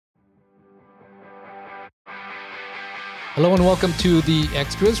Hello and welcome to The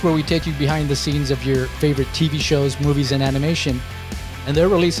Extras, where we take you behind the scenes of your favorite TV shows, movies, and animation, and their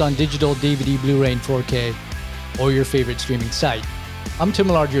release on digital, DVD, Blu-ray, and 4K, or your favorite streaming site. I'm Tim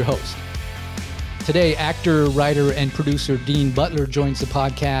Millard, your host. Today, actor, writer, and producer Dean Butler joins the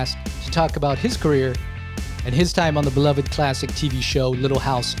podcast to talk about his career and his time on the beloved classic TV show Little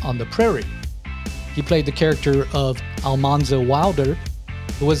House on the Prairie. He played the character of Almanzo Wilder,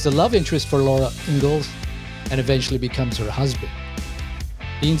 who was the love interest for Laura Ingles and eventually becomes her husband.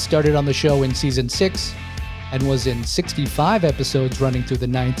 Dean started on the show in season 6 and was in 65 episodes running through the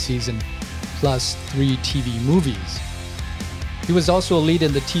 9th season, plus 3 TV movies. He was also a lead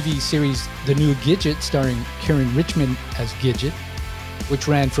in the TV series The New Gidget, starring Caryn Richman as Gidget, which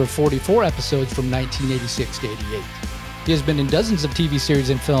ran for 44 episodes from 1986 to 88. He has been in dozens of TV series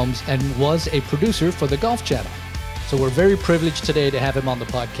and films and was a producer for the Golf Channel. So we're very privileged today to have him on the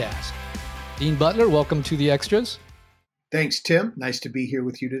podcast. Dean Butler, welcome to The Extras. Thanks, Tim. Nice to be here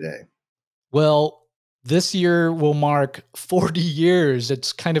with you today. Well, this year will mark 40 years.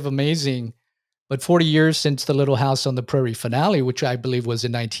 It's kind of amazing, but 40 years since the Little House on the Prairie finale, which I believe was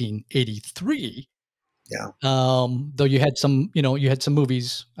in 1983. Yeah. Though you had some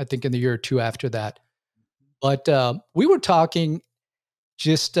movies, I think, in the year or two after that. But we were talking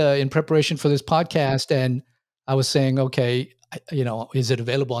just in preparation for this podcast, and I was saying, okay, is it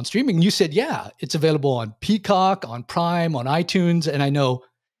available on streaming? And you said, yeah, it's available on Peacock, on Prime, on iTunes. And I know,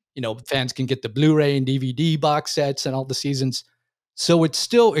 fans can get the Blu-ray and DVD box sets and all the seasons. So it's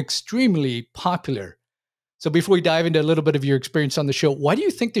still extremely popular. So before we dive into a little bit of your experience on the show, why do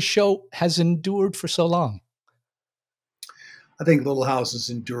you think the show has endured for so long? I think Little House has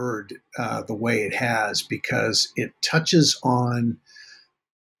endured the way it has because it touches on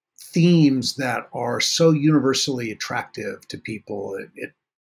themes that are so universally attractive to people. It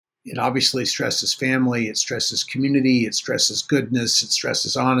obviously stresses family, it stresses community, it stresses goodness, it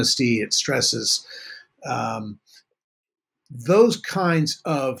stresses honesty, it stresses those kinds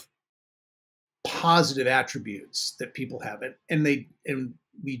of positive attributes that people have. The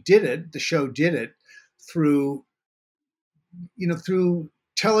show did it through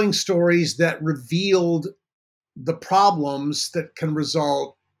telling stories that revealed the problems that can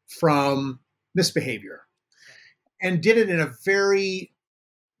result from misbehavior, and did it in a very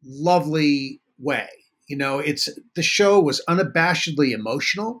lovely way. The show was unabashedly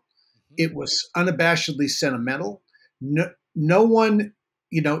emotional. It was unabashedly sentimental. No one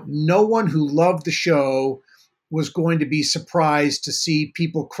who loved the show was going to be surprised to see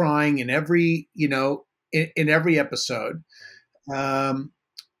people crying in every episode.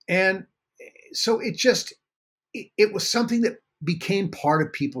 And so it was something that became part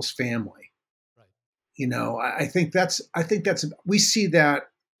of people's family. Right. I think we see that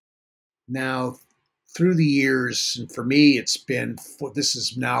now through the years. And for me, this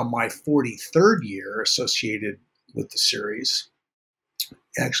is now my 43rd year associated with the series,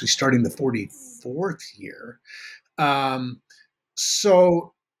 actually starting the 44th year.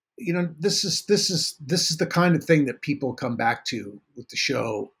 This is the kind of thing that people come back to with the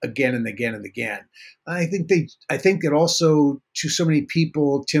show again and again and again. I think that also, to so many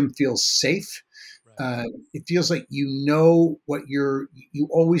people, Tim, feels safe. Right. It feels like you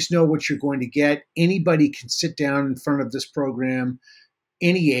always know what you're going to get. Anybody can sit down in front of this program,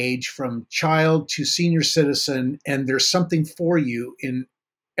 any age, from child to senior citizen, and there's something for you in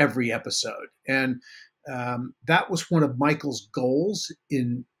every episode. And that was one of Michael's goals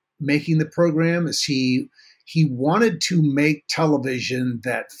in making the program, is he wanted to make television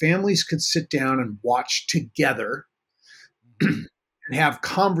that families could sit down and watch together and have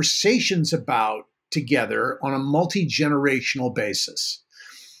conversations about together on a multi-generational basis,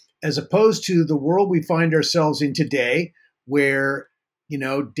 as opposed to the world we find ourselves in today, where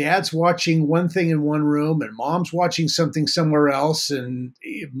dad's watching one thing in one room and mom's watching something somewhere else, and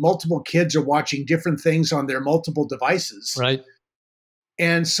multiple kids are watching different things on their multiple devices. Right.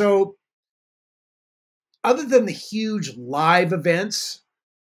 And so, other than the huge live events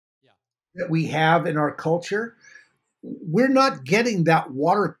that we have in our culture, we're not getting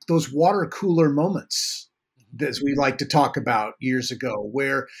those water cooler moments, as we like to talk about years ago,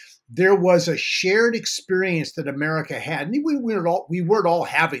 where there was a shared experience that America had. And we weren't all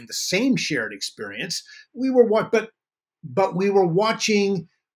having the same shared experience. We were watching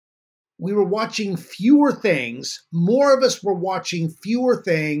fewer things. More of us were watching fewer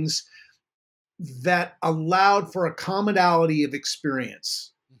things that allowed for a commonality of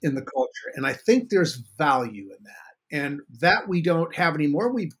experience in the culture. And I think there's value in that. And that we don't have anymore.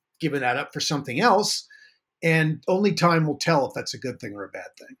 We've given that up for something else. And only time will tell if that's a good thing or a bad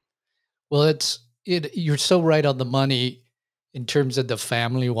thing. Well, it's you're so right on the money in terms of the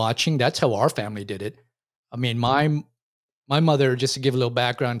family watching. That's how our family did it. I mean, my mother, just to give a little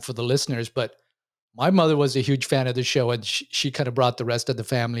background for the listeners, but my mother was a huge fan of the show, and she kind of brought the rest of the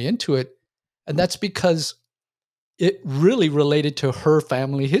family into it. And that's because it really related to her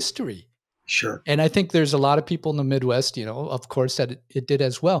family history. Sure. And I think there's a lot of people in the Midwest, of course, that it did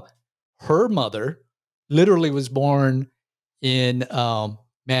as well. Her mother literally was born in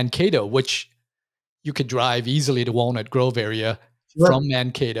Mankato, which you could drive easily to Walnut Grove area Sure. from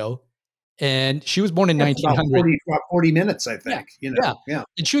Mankato. And she was born in That's 1900. about 40 minutes, I Yeah, think. You know, yeah.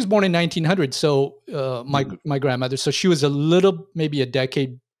 And she was born in 1900. So my grandmother, so she was a little, maybe a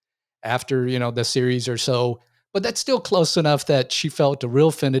decade after, the series or so, but that's still close enough that she felt a real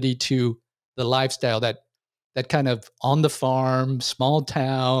affinity to the lifestyle, that kind of on the farm, small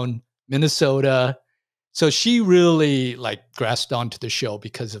town, Minnesota. So she really like grasped onto the show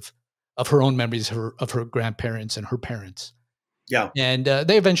because of her own memories of her grandparents and her parents. Yeah. And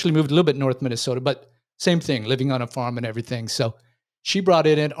they eventually moved a little bit north Minnesota, but same thing, living on a farm and everything. So she brought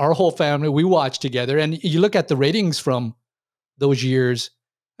it in. Our whole family, we watched together. And you look at the ratings from those years,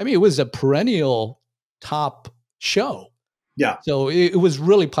 I mean, it was a perennial top show. Yeah. So it was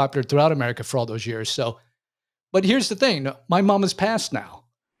really popular throughout America for all those years. So, but here's the thing, my mom is passed now.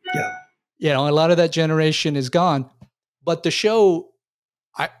 Yeah. A lot of that generation is gone. But the show,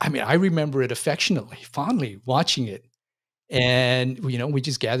 I mean, I remember it affectionately, fondly watching it. And, we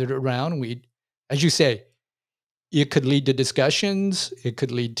just gathered around. We, as you say, it could lead to discussions. It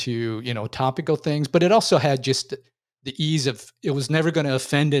could lead to, topical things, but it also had just the ease of, it was never going to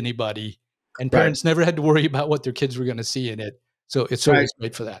offend anybody. And parents never had to worry about what their kids were going to see in it. So it's always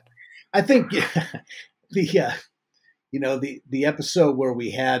great for that. I think the episode where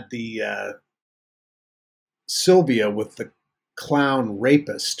we had the Sylvia with the clown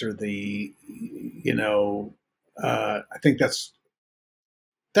rapist, or I think that's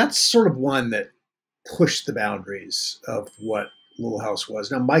sort of one that pushed the boundaries of what Little House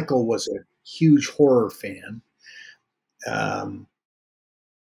was. Now, Michael was a huge horror fan.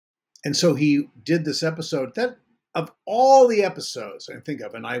 And so he did this episode that, of all the episodes I think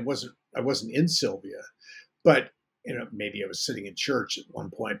of, and I wasn't in Sylvia, but maybe I was sitting in church at one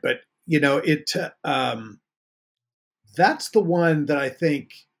point, but that's the one that I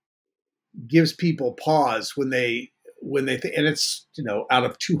think gives people pause when they and it's out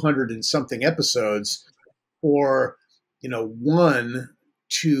of 200 and something episodes, or one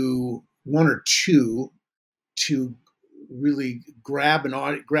or two to really grab an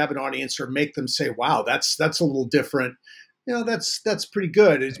audience, or make them say, wow, that's a little different. That's pretty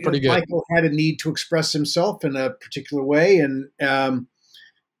good. It's pretty good. Michael had a need to express himself in a particular way, and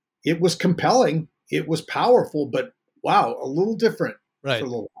it was compelling. It was powerful, but wow, a little different for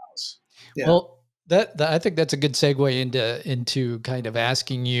Little House. Yeah. Well, that I think that's a good segue into kind of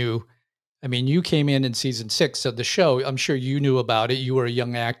asking you. I mean, you came in season 6 of the show. I'm sure you knew about it. You were a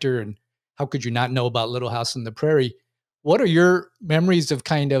young actor, and how could you not know about Little House on the Prairie? What are your memories of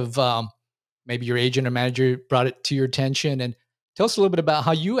kind of maybe your agent or manager brought it to your attention? And tell us a little bit about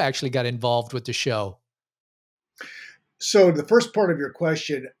how you actually got involved with the show. So the first part of your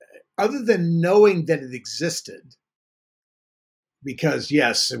question, other than knowing that it existed, because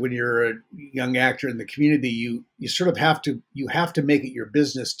yes, when you're a young actor in the community, you sort of have to make it your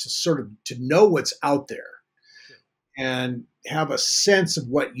business to know what's out there, and have a sense of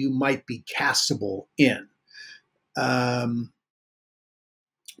what you might be castable in.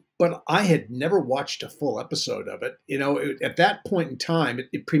 But I had never watched a full episode of it. At that point in time,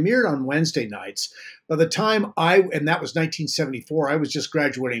 it premiered on Wednesday nights. By the time and that was 1974, I was just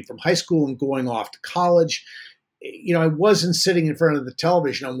graduating from high school and going off to college. I wasn't sitting in front of the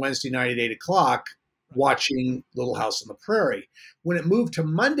television on Wednesday night at 8:00 watching Little House on the Prairie. When it moved to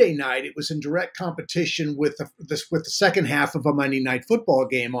Monday night, it was in direct competition with the second half of a Monday night football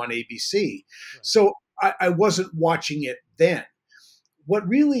game on ABC. Right. So I wasn't watching it then. When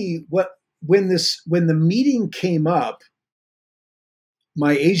the meeting came up,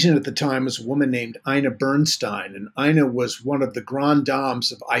 my agent at the time was a woman named Ina Bernstein, and Ina was one of the grand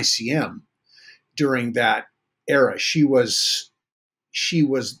dames of ICM during that era. She was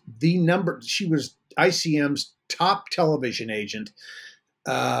ICM's top television agent.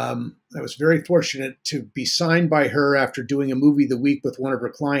 I was very fortunate to be signed by her after doing a movie of the week with one of her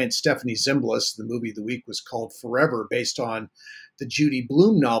clients, Stephanie Zimbalist. The movie of the week was called Forever, based on the Judy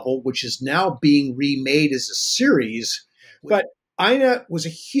Blume novel, which is now being remade as a series. But Ina was a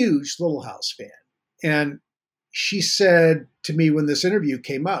huge Little House fan. And she said to me when this interview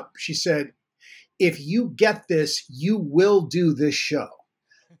came up, she said, if you get this, you will do this show.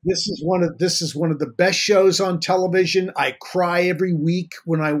 This is one of the best shows on television. I cry every week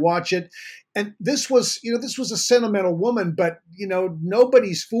when I watch it. And this was, this was a sentimental woman, but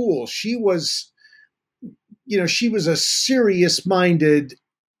nobody's fool. She was, she was a serious-minded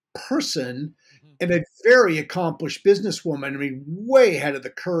person and a very accomplished businesswoman. I mean, way ahead of the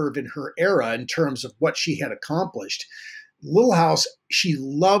curve in her era in terms of what she had accomplished. Little House, she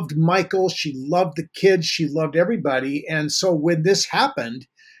loved Michael, she loved the kids, she loved everybody. And so when this happened,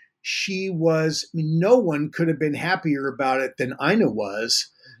 no one could have been happier about it than Ina was.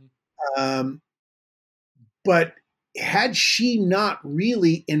 But had she not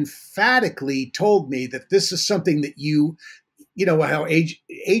really emphatically told me that this is something that how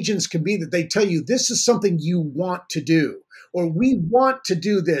agents can be, that they tell you this is something you want to do, or we want to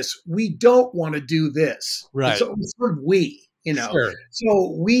do this, we don't want to do this. Right. So it's sort of we, Sure.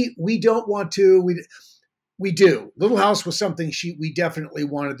 So we don't want to, we do. Little House was something we definitely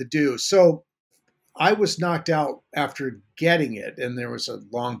wanted to do. So I was knocked out after getting it, and there was a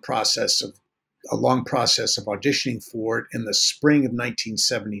long process of auditioning for it in the spring of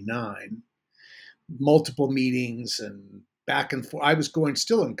 1979. Multiple meetings and back and forth. I was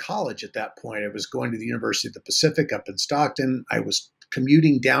still in college at that point. I was going to the University of the Pacific up in Stockton. I was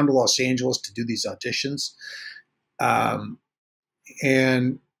commuting down to Los Angeles to do these auditions. And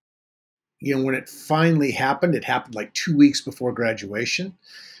when it finally happened, it happened like 2 weeks before graduation.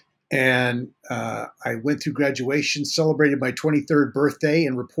 And I went through graduation, celebrated my 23rd birthday,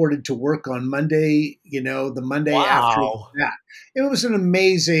 and reported to work on Monday, the Monday after that.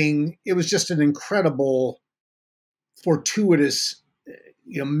 It was just an incredible, fortuitous,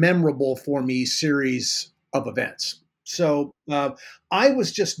 memorable for me series of events. So I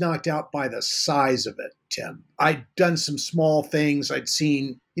was just knocked out by the size of it, Tim. I'd done some small things. I'd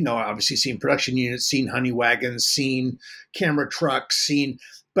seen, obviously seen production units, seen honey wagons, seen camera trucks,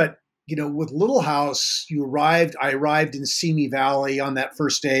 but with Little House, I arrived in Simi Valley on that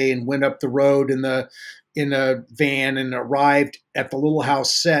first day and went up the road in a van and arrived at the Little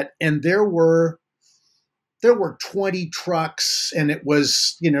House set. And there were 20 trucks, and it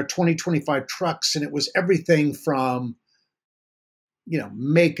was, 20, 25 trucks. And it was everything from,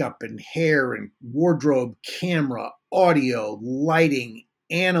 makeup and hair and wardrobe, camera, audio, lighting,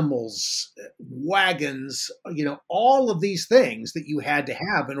 animals, wagons, all of these things that you had to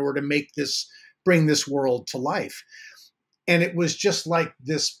have in order to bring this world to life. And it was just like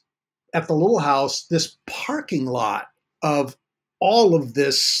this, at the Little House, this parking lot of all of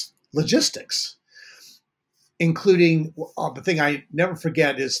this logistics, including the thing I never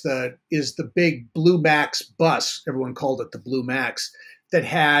forget is the big Blue Max bus. Everyone called it the Blue Max, that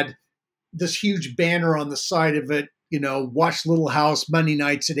had this huge banner on the side of it, watch Little House Monday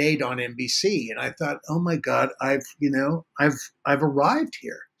nights at 8 on NBC. And I thought, oh my God, I've arrived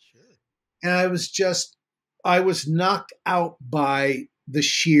here. Sure. And I was knocked out by the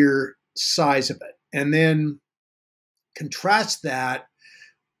sheer size of it. And then contrast that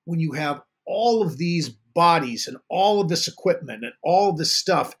when you have all of these bodies and all of this equipment and all of this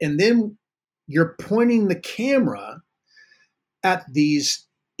stuff, and then you're pointing the camera at these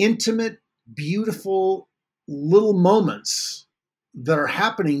intimate, beautiful little moments that are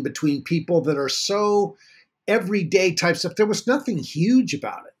happening between people that are so everyday type stuff. There was nothing huge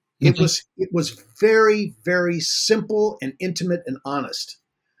about it. It was very, very simple and intimate and honest.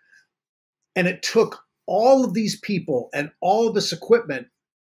 And it took all of these people and all of this equipment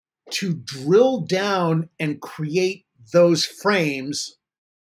to drill down and create those frames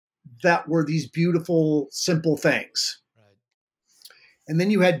that were these beautiful, simple things. Right. And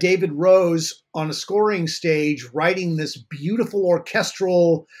then you had David Rose on a scoring stage writing this beautiful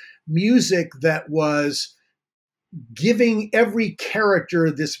orchestral music that was giving every character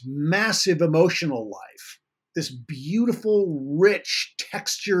this massive emotional life, this beautiful, rich,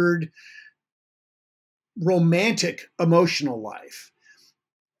 textured, romantic emotional life.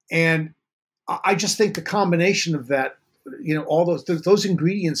 And I just think the combination of that, all those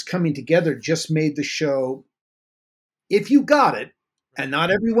ingredients coming together just made the show, if you got it, and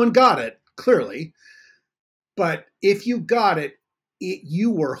not everyone got it, clearly, but if you got it,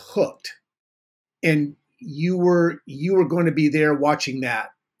 you were hooked. And you were going to be there watching that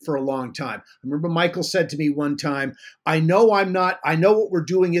for a long time. I remember Michael said to me one time, I know what we're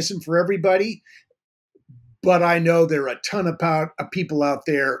doing isn't for everybody, but I know there are a ton of people out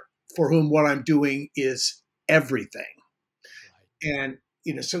there for whom what I'm doing is everything. Right.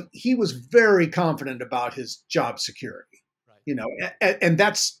 And, so he was very confident about his job security, right. And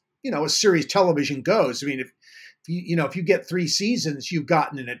that's, as series television goes. I mean, if you get 3 seasons, you've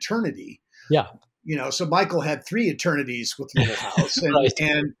gotten an eternity. Yeah. So Michael had 3 eternities with Little House, Right.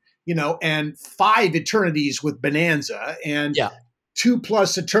 and 5 eternities with Bonanza, and Yeah.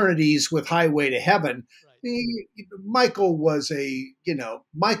 2+ eternities with Highway to Heaven. Right. Michael was a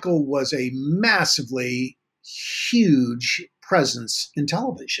massively huge presence in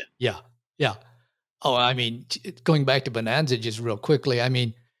television. Yeah. Yeah. Oh, I mean, going back to Bonanza just real quickly. I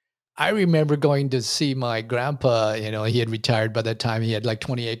mean, I remember going to see my grandpa, he had retired by that time. He had like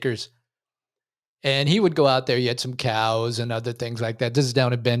 20 acres. And he would go out there. He had some cows and other things like that. This is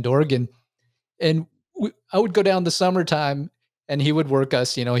down in Bend, Oregon. And I would go down the summertime and he would work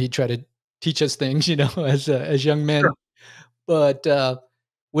us, he'd try to teach us things, as young men. Sure. But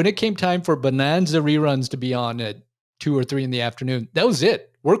when it came time for Bonanza reruns to be on at 2 or 3 in the afternoon, that was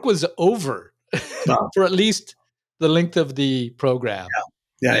it. Work was over for at least the length of the program.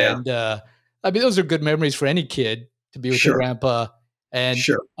 Yeah. And I mean, those are good memories for any kid to be with your grandpa. And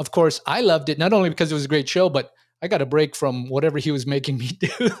of course, I loved it, not only because it was a great show, but I got a break from whatever he was making me do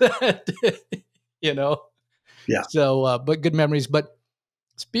that day, Yeah. So, but good memories. But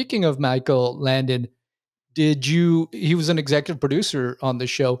speaking of Michael Landon, he was an executive producer on the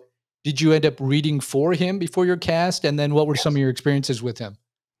show. Did you end up reading for him before your cast? And then what were some of your experiences with him?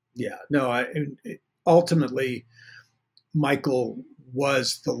 Yeah, no, ultimately, Michael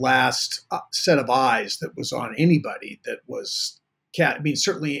was the last set of eyes that was on anybody that was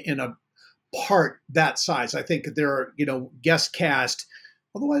certainly in a part that size. I think there are, guest cast.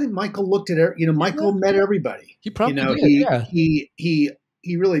 Although I think Michael looked at it, Michael met everybody. He probably did.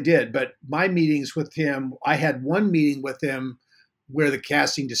 He really did. But my meetings with him, I had one meeting with him where the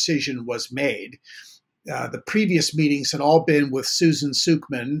casting decision was made. The previous meetings had all been with Susan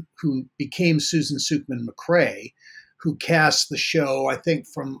Sukman, who became Susan Sukman McCrae, who cast the show, I think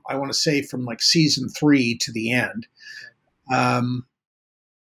from like season 3 to the end. And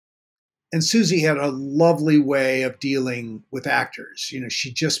Susie had a lovely way of dealing with actors.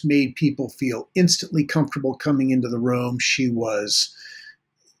 She just made people feel instantly comfortable coming into the room. She was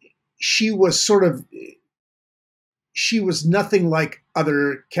nothing like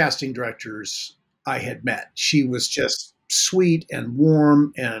other casting directors I had met. She was just sweet and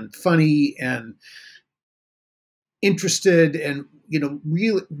warm and funny and interested and,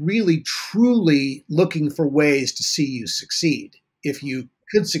 really, really, truly looking for ways to see you succeed. If you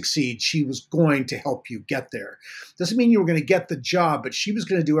could succeed, she was going to help you get there. Doesn't mean you were going to get the job, but she was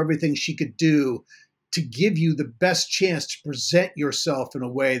going to do everything she could do to give you the best chance to present yourself in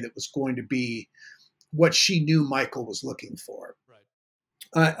a way that was going to be what she knew Michael was looking for.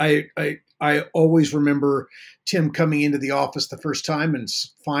 Right. I always remember Tim coming into the office the first time and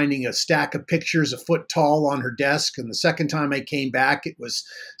finding a stack of pictures a foot tall on her desk. And the second time I came back, it was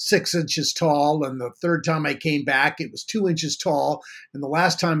 6 inches tall. And the third time I came back, it was 2 inches tall. And the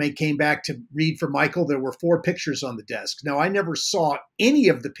last time I came back to read for Michael, there were 4 pictures on the desk. Now, I never saw any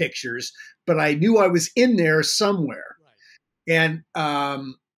of the pictures, but I knew I was in there somewhere. Right.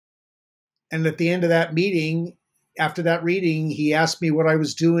 And at the end of that meeting, after that reading, he asked me what I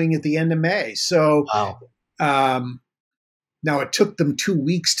was doing at the end of May. So now it took them 2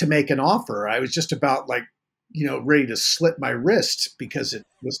 weeks to make an offer. I was just about ready to slit my wrist because it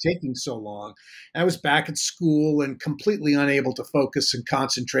was taking so long. And I was back at school and completely unable to focus and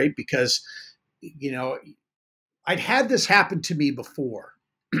concentrate because, I'd had this happen to me before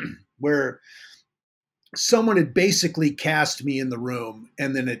where someone had basically cast me in the room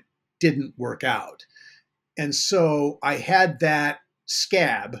and then it didn't work out. And so I had that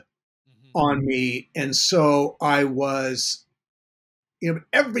scab on me. And so I was,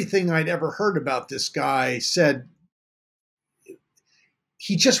 everything I'd ever heard about this guy said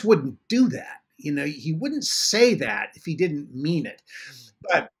he just wouldn't do that. He wouldn't say that if he didn't mean it.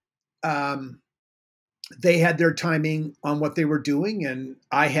 But they had their timing on what they were doing, and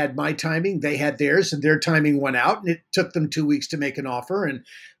I had my timing. They had theirs, and their timing went out, and it took them 2 weeks to make an offer. And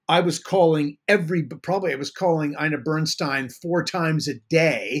I was calling Ina Bernstein 4 times a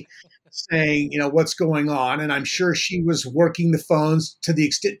day saying, what's going on. And I'm sure she was working the phones to the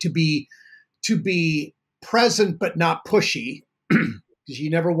extent to be present, but not pushy because you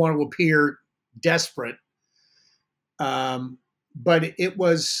never want to appear desperate. But it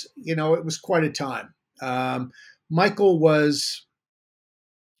was quite a time. Michael was,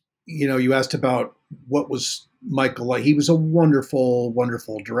 you asked about what was Michael like. He was a wonderful,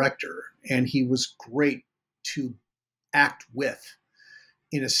 wonderful director, and he was great to act with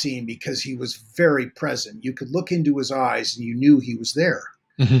in a scene because he was very present. You could look into his eyes and you knew he was there.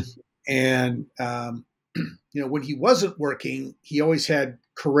 Mm-hmm. And, when he wasn't working, he always had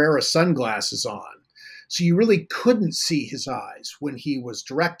Carrera sunglasses on. So you really couldn't see his eyes when he was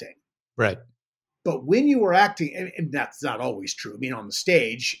directing. Right. But when you were acting, and that's not always true. I mean, on the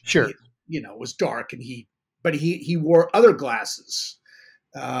stage, Sure. it was dark, and he wore other glasses.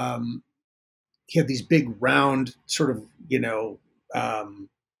 He had these big round, sort of,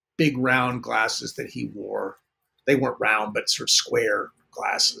 big round glasses that he wore. They weren't round, but sort of square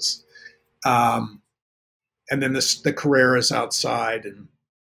glasses. And then the Carreras outside, and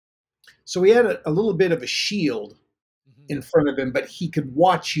so he had a little bit of a shield in front of him, but he could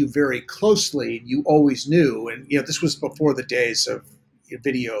watch you very closely. You always knew. And, this was before the days of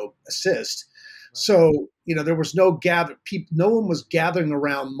video assist. Right. So, there was no one was gathering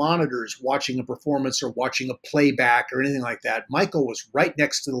around monitors watching a performance or watching a playback or anything like that. Michael was right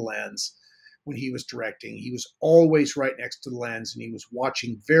next to the lens when he was directing. He was always right next to the lens, and he was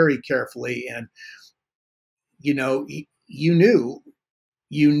watching very carefully. And, you knew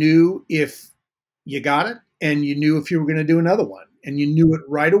if you got it, and you knew if you were going to do another one, and you knew it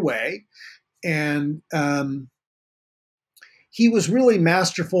right away. And he was really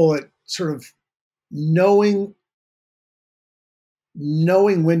masterful at sort of knowing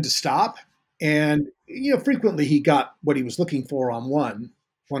when to stop. And, frequently he got what he was looking for on one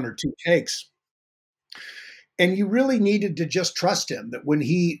or two takes. And you really needed to just trust him that when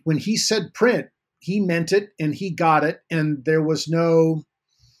he said print, he meant it, and he got it. And there was no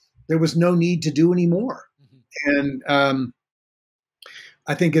need to do any more. And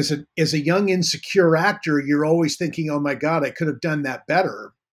I think as a young, insecure actor, you're always thinking, oh my God, I could have done that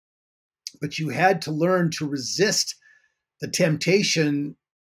better. But you had to learn to resist the temptation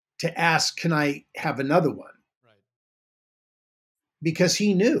to ask, can I have another one? Right. Because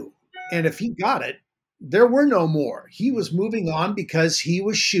he knew. And if he got it, there were no more. He was moving on because he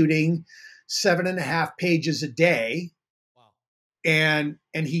was shooting 7.5 pages a day. And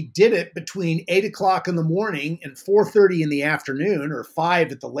he did it between 8 o'clock in the morning and 4:30 in the afternoon, or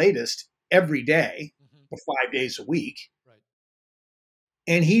 5 at the latest, every day for 5 days a week. Right.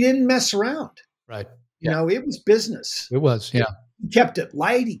 And he didn't mess around. Right. It was business. It was, yeah. He kept it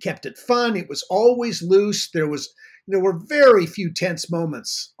light. He kept it fun. It was always loose. There were very few tense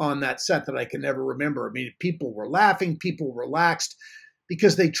moments on that set that I can never remember. I mean, people were laughing, people were relaxed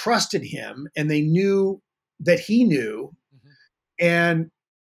because they trusted him and they knew that he knew. And,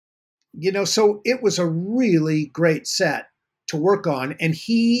 so it was a really great set to work on. And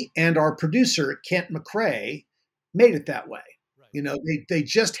he and our producer, Kent McCrae, made it that way. Right. They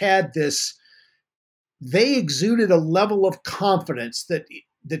just had this, they exuded a level of confidence that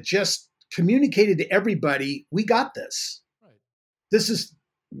just communicated to everybody, we got this. Right. This is,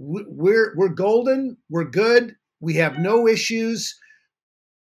 we're golden, we're good, we have no issues.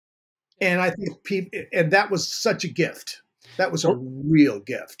 And I think and that was such a gift. That was a real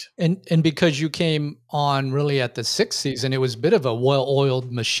gift. And because you came on really at the 6th season, it was a bit of a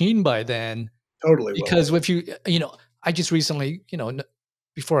well-oiled machine by then. Totally. Because if I just recently,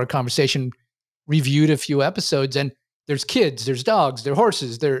 before our conversation, reviewed a few episodes, and there's kids, there's dogs, there's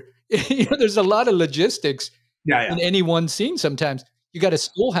horses, there's a lot of logistics in any one scene. Sometimes you got a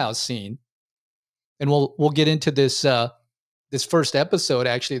schoolhouse scene, and we'll get into this this first episode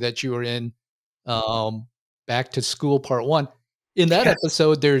actually that you were in. Back to School Part 1. In that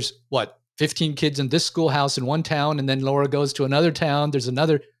episode, there's 15 kids in this schoolhouse in one town, and then Laura goes to another town. There's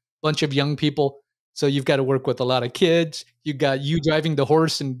another bunch of young people. So you've got to work with a lot of kids. You got you driving the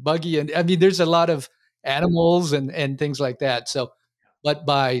horse and buggy. And I mean, there's a lot of animals and things like that. So, but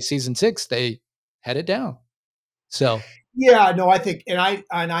by season 6, they had it down. So, yeah, no, I think, and I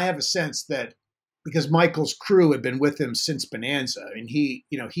have a sense that because Michael's crew had been with him since Bonanza, and he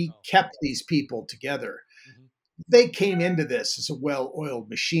kept these people together. They came into this as a well-oiled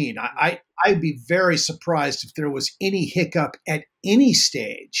machine. I'd be very surprised if there was any hiccup at any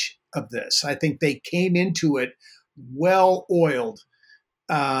stage of this. I think they came into it well-oiled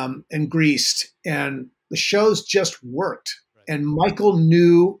and greased, and the shows just worked. Right. And Michael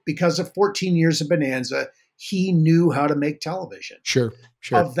knew, because of 14 years of Bonanza, he knew how to make television. Sure.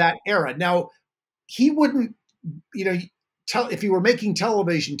 Of that era. Now, he wouldn't, if he were making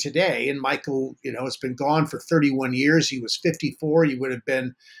television today, and Michael, has been gone for 31 years, he was 54, he would have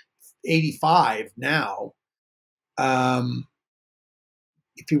been 85 now. If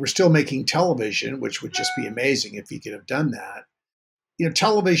he were still making television, which would just be amazing if he could have done that,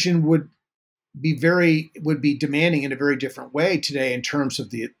 television would be demanding in a very different way today in terms of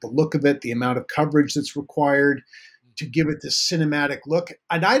the look of it, the amount of coverage that's required to give it this cinematic look.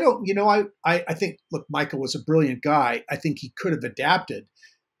 And I don't, I think, look, Michael was a brilliant guy. I think he could have adapted.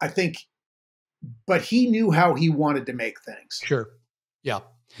 But he knew how he wanted to make things. Sure. Yeah.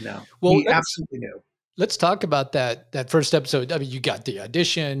 No. Well, he absolutely knew. let's talk about that first episode. I mean, you got the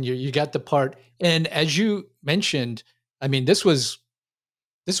audition, you got the part, and as you mentioned, I mean, this was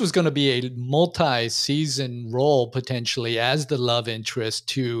going to be a multi-season role potentially as the love interest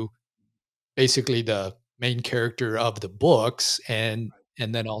to basically the main character of the books and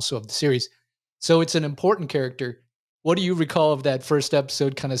then also of the series. So it's an important character. What do you recall of that first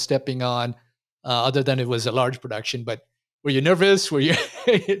episode kind of stepping on, other than it was a large production, but were you nervous? Were you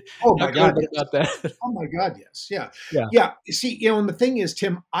Oh talk my a little God, bit yes. about that? Oh my God, yes. Yeah. Yeah. Yeah. See, and the thing is,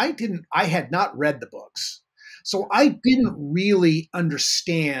 Tim, I had not read the books. So I didn't really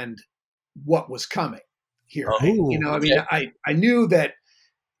understand what was coming here. Oh, I mean, okay. I knew that,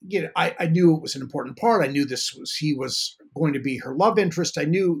 I knew it was an important part. I knew he was going to be her love interest. I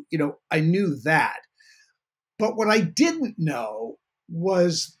knew that. But what I didn't know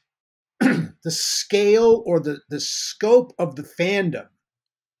was the scale or the scope of the fandom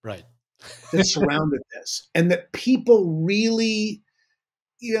Right. that surrounded this, and that people really,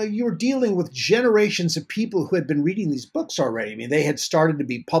 you were dealing with generations of people who had been reading these books already. I mean, they had started to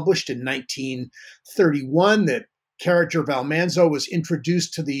be published in 1931. The character of Almanzo was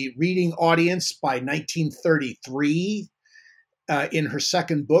introduced to the reading audience by 1933 in her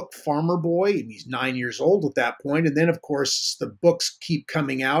second book, Farmer Boy. And he's 9 years old at that point. And then, of course, the books keep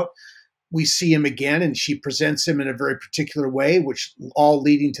coming out. We see him again, and she presents him in a very particular way, which all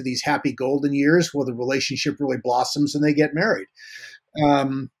leading to these happy golden years where the relationship really blossoms and they get married.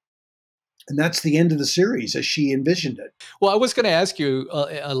 And that's the end of the series as she envisioned it. Well, I was going to ask you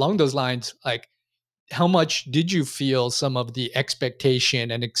along those lines, like, how much did you feel some of the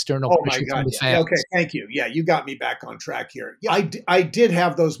expectation and external Oh my pressure from God! the Yeah. fans? Okay. Thank you. Yeah, you got me back on track here. Yeah, I did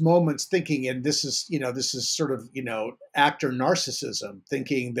have those moments thinking, and this is sort of actor narcissism,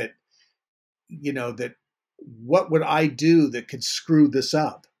 thinking that that what would I do that could screw this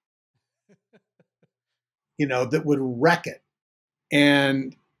up? That would wreck it.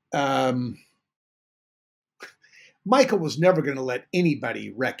 And Michael was never going to let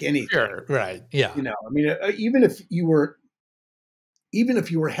anybody wreck anything. Sure. Right. Yeah. I mean, even if you were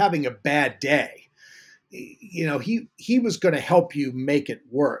having a bad day, he was going to help you make it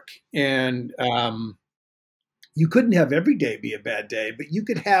work. And you couldn't have every day be a bad day, but you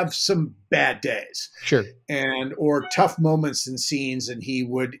could have some bad days, Sure. or tough moments and scenes, and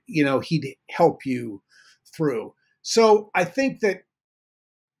he'd help you through. So I think that,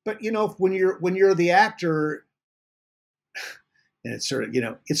 but when you're the actor, and it's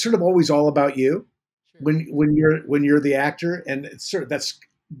sort of always all about you. Sure. When you're the actor, and it's that's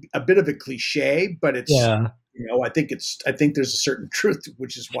a bit of a cliche, but it's I think there's a certain truth,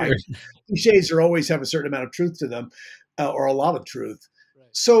 which is why cliches always have a certain amount of truth to them, or a lot of truth. Right.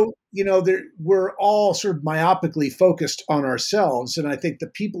 So we're all sort of myopically focused on ourselves, and I think the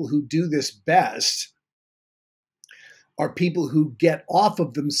people who do this best are people who get off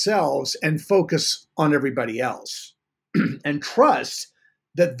of themselves and focus on everybody else. And trust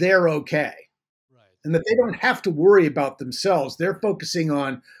that they're okay. Right. And that they don't have to worry about themselves. They're focusing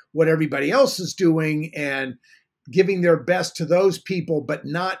on what everybody else is doing and giving their best to those people, but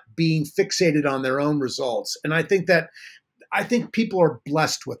not being fixated on their own results. And I think people are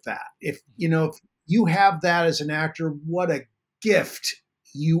blessed with that. If you have that as an actor, what a gift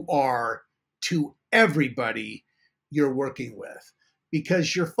you are to everybody you're working with,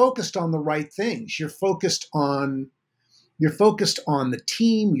 because you're focused on the right things. You're focused on the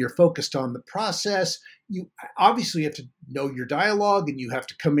team. You're focused on the process. You obviously have to know your dialogue, and you have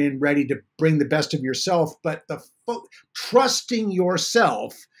to come in ready to bring the best of yourself. But trusting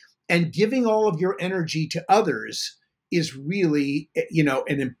yourself and giving all of your energy to others is really,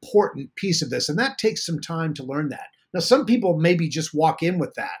 an important piece of this. And that takes some time to learn that. Now, some people maybe just walk in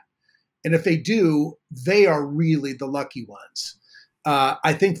with that. And if they do, they are really the lucky ones.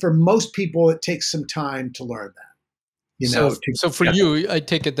 I think for most people, it takes some time to learn that. So for you, I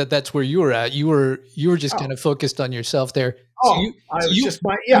take it that's where you were at. You were just kind of focused on yourself there. Am I going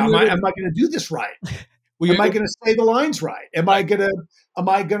to do this right? Am I going to say the lines right? Am I going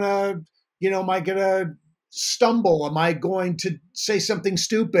to stumble? Am I going to say something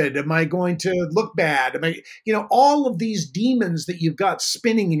stupid? Am I going to look bad? All of these demons that you've got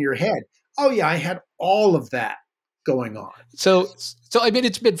spinning in your head. Oh yeah, I had all of that going on. So I mean,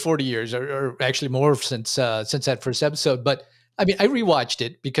 it's been 40 years or actually more since that first episode. But I mean, I rewatched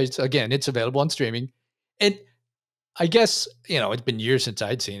it because, again, it's available on streaming. And I guess, it's been years since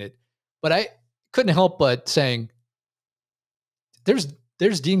I'd seen it, but I couldn't help but saying, there's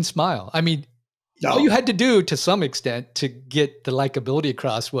Dean's smile. I mean, all you had to do to some extent to get the likability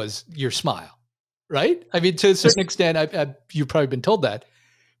across was your smile, right? I mean, to a certain extent, you've probably been told that,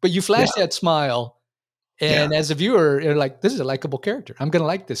 but you flashed that smile Yeah. And as a viewer, you're like, this is a likable character. I'm going to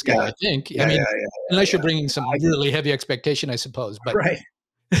like this guy, Yeah. I think. Yeah. I mean, Yeah. unless you're Yeah. bringing some really heavy expectation, I suppose. But Right.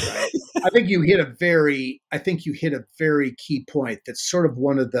 Right. I think you hit a very key point. That's sort of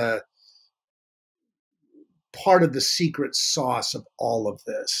one of the part of the secret sauce of all of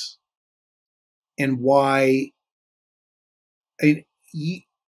this, and why I mean,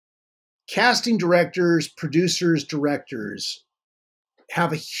 casting directors, producers, directors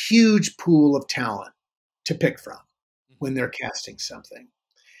have a huge pool of talent to pick from when they're casting something.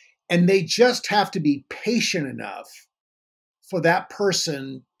 And they just have to be patient enough for that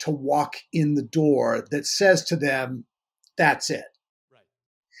person to walk in the door that says to them, that's it. Right.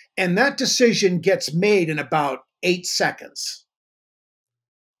 And that decision gets made in about 8 seconds.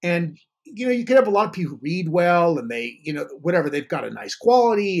 And you could have a lot of people who read well and they, whatever, they've got a nice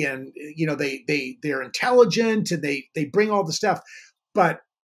quality and they're intelligent and they bring all the stuff. But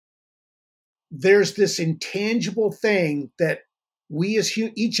there's this intangible thing that we as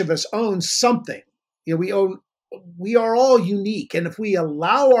each of us owns something. We are all unique. And if we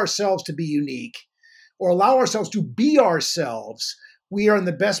allow ourselves to be unique or allow ourselves to be ourselves, we are in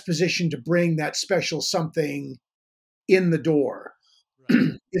the best position to bring that special something in the door.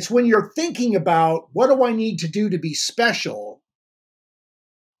 Right. It's when you're thinking about what do I need to do to be special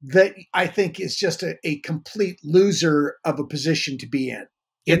that I think is just a complete loser of a position to be in.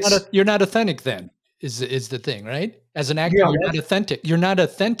 You're not authentic then, is the thing, right? As an actor, you're not authentic. You're not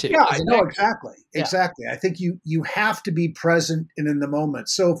authentic. Yeah, no, exactly. Yeah. Exactly. I think you have to be present and in the moment.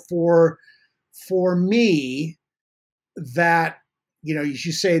 So for me, that, you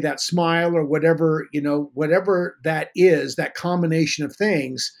say that smile or whatever, whatever that is, that combination of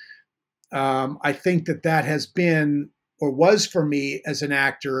things, I think that has been or was for me as an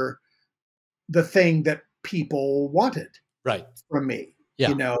actor the thing that people wanted from me.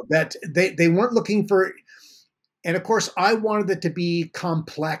 Yeah. That they weren't looking for, and of course I wanted it to be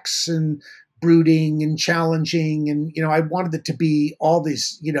complex and brooding and challenging, and I wanted it to be all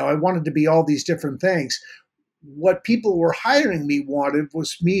these, I wanted to be all these different things. What people were hiring me wanted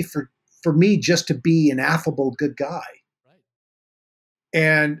was me for me just to be an affable good guy. Right.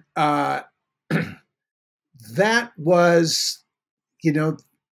 And that was,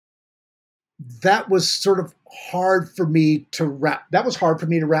 that was sort of hard for me to wrap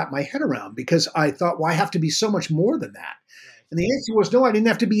my head around, because I thought, well, I have to be so much more than that. Right. And the answer was no, I didn't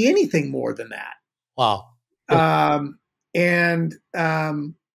have to be anything more than that. Wow.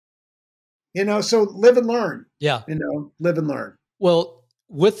 So live and learn. Yeah. Live and learn. Well,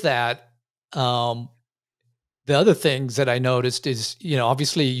 with that, the other things that I noticed is,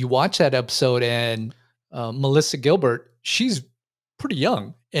 obviously you watch that episode and Melissa Gilbert, she's pretty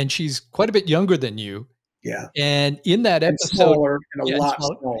young and she's quite a bit younger than you. Yeah. And in that episode, smaller and a lot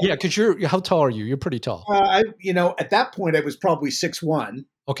smaller. Yeah, because how tall are you? You're pretty tall. At that point I was probably 6'1".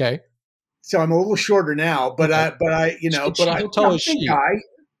 Okay. So I'm a little shorter now, but okay. How tall is she?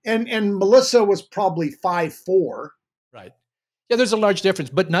 And Melissa was probably 5'4". Right. Yeah, there's a large difference.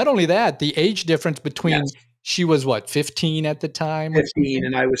 But not only that, the age difference between she was what, 15 at the time? 15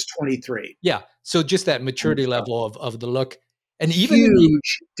 and I was 23. Yeah. So just that maturity level of the look. And even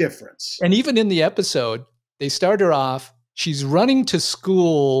huge difference. And even in the episode, they start her off, she's running to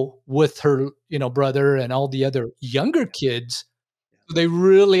school with her, brother and all the other younger kids. So they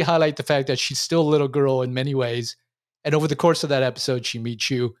really highlight the fact that she's still a little girl in many ways. And over the course of that episode, she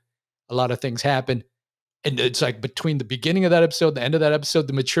meets you. A lot of things happen. And it's like between the beginning of that episode, the end of that episode,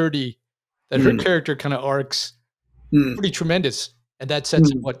 the maturity that her character kind of arcs, pretty tremendous. And that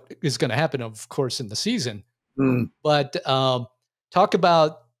sets what is going to happen, of course, in the season. But talk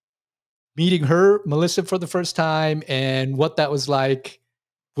about meeting her, Melissa, for the first time and what that was like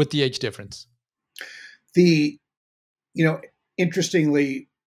with the age difference. Interestingly,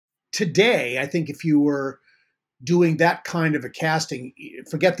 today, I think if you were doing that kind of a casting,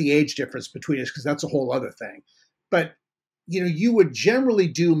 forget the age difference between us, because that's a whole other thing. But, you would generally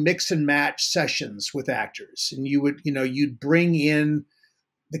do mix and match sessions with actors, and you would, you'd bring in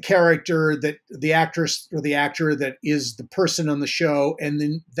the character that the actress or the actor that is the person on the show. And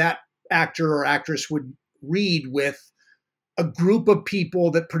then that actor or actress would read with a group of people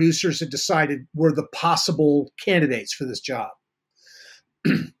that producers had decided were the possible candidates for this job.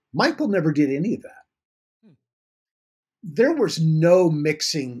 Michael never did any of that. There was no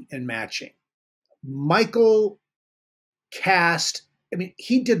mixing and matching. Michael cast,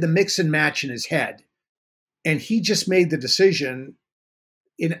 he did the mix and match in his head, and he just made the decision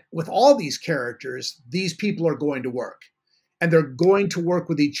with all these characters, these people are going to work and they're going to work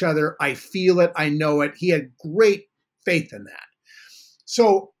with each other. I feel it. I know it. He had great faith in that.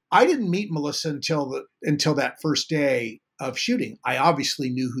 So I didn't meet Melissa until that first day of shooting. I obviously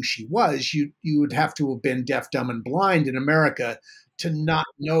knew who she was. You would have to have been deaf, dumb, and blind in America to not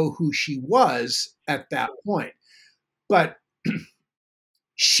know who she was at that point. But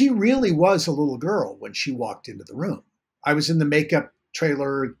she really was a little girl when she walked into the room. I was in the makeup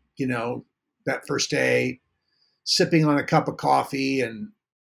trailer, that first day, sipping on a cup of coffee, and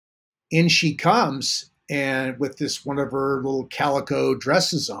in she comes, and with this one of her little calico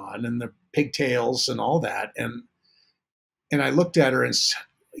dresses on and the pigtails and all that. And I looked at her and,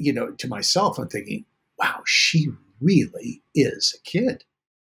 to myself, I'm thinking, wow, she really is a kid.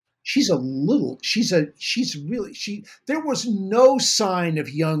 There was no sign of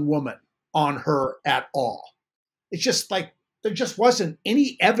young woman on her at all. It's just like, there just wasn't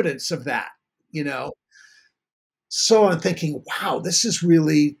any evidence of that, So I'm thinking, wow, this is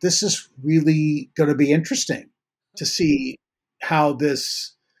really going to be interesting to see how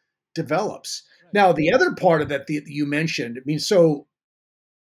this develops. Right. Now, the other part of that you mentioned, so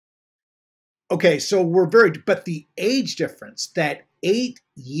but the age difference, that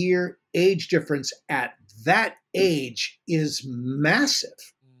 8-year age difference at that age is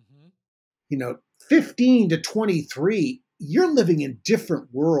massive. Mm-hmm. 15 to 23, you're living in different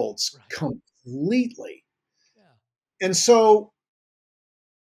worlds completely. Yeah. And so,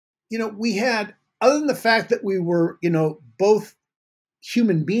 we had, other than the fact that we were, both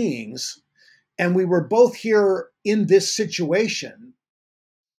human beings and we were both here in this situation,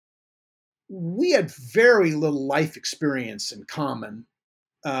 we had very little life experience in common.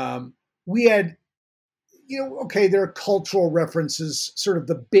 We had, there are cultural references, sort of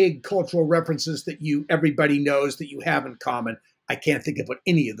the big cultural references that everybody knows that you have in common. I can't think of what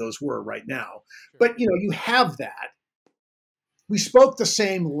any of those were right now. Sure. But, you have that. We spoke the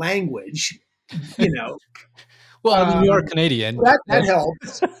same language, Well, you are Canadian. That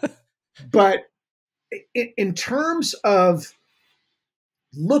helps. But in terms of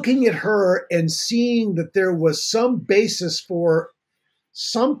looking at her and seeing that there was some basis for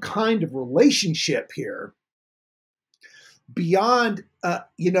some kind of relationship here beyond, a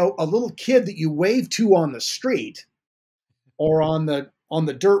little kid that you wave to on the street or on the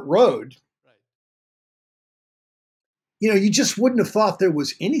dirt road, you just wouldn't have thought there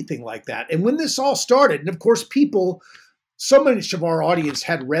was anything like that. And when this all started, and of course so much of our audience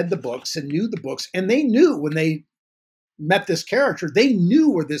had read the books and knew the books, and they knew when they met this character, they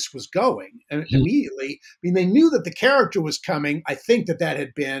knew where this was going. And immediately, they knew that the character was coming. I think that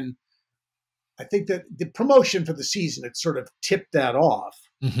the promotion for the season had sort of tipped that off.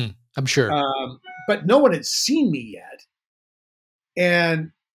 Mm-hmm. I'm sure. But no one had seen me yet.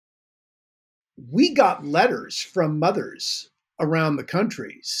 And we got letters from mothers around the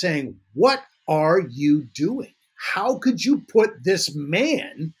country saying, "What are you doing? How could you put this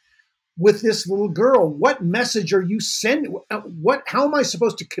man with this little girl? What message are you sending? How am I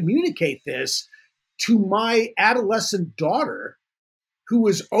supposed to communicate this to my adolescent daughter who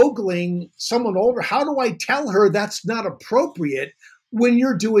is ogling someone older? How do I tell her that's not appropriate when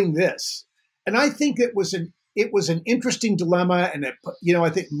you're doing this?" And I think it was an interesting dilemma. And I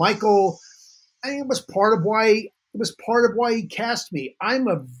think Michael, it was part of why he cast me. I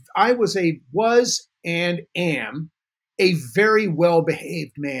was and am a very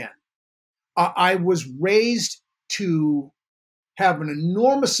well-behaved man. I was raised to have an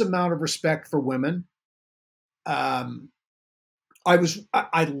enormous amount of respect for women. I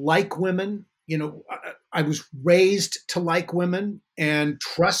like women. I was raised to like women and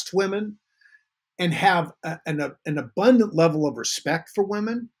trust women and have an abundant level of respect for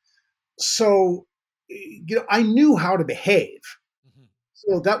women. So, I knew how to behave. Mm-hmm.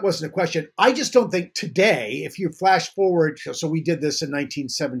 So that wasn't a question. I just don't think today, if you flash forward, so we did this in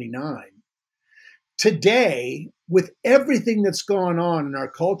 1979. Today, with everything that's gone on in our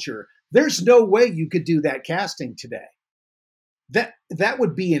culture, there's no way you could do that casting today. That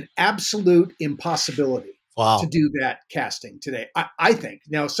would be an absolute impossibility. Wow. To do that casting today. I think.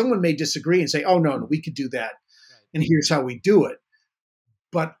 Now, someone may disagree and say, "Oh, no, we could do that. Right. And here's how we do it."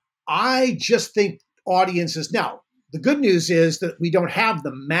 But I just think audiences, now, the good news is that we don't have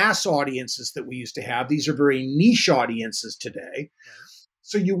the mass audiences that we used to have. These are very niche audiences today. Right.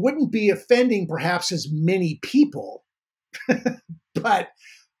 So you wouldn't be offending perhaps as many people. But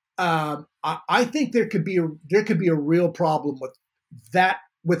I think there could be a real problem with that,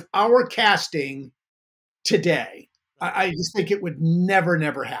 with our casting today. I just think it would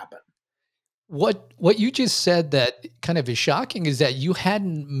never happen. What you just said that kind of is shocking is that you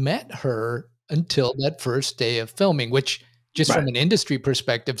hadn't met her until that first day of filming, which just right. From an industry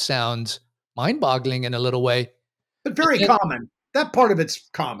perspective sounds mind-boggling in a little way. But very common. that part of it's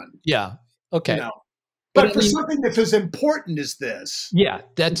common. Yeah. You Okay. know, But but I for mean, something that's as important as this, yeah, in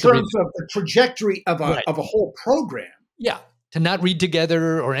that's the reason. terms of the trajectory of Right. a whole program, Yeah. To not read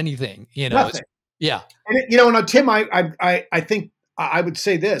together or anything, it's, nothing. yeah. And and Tim, I think I would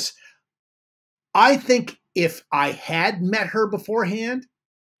say this. I think if I had met her beforehand,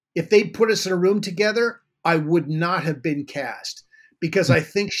 if they'd put us in a room together, I would not have been cast because I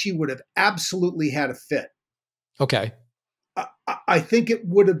think she would have absolutely had a fit. Okay. I think it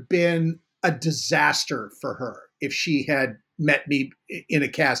would have been a disaster for her if she had met me in a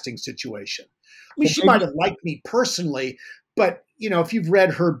casting situation. I mean, Well, she might maybe, have liked me personally, but if you've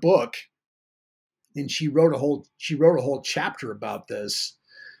read her book, and she wrote a whole chapter about this.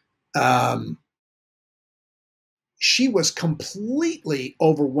 Um, she was completely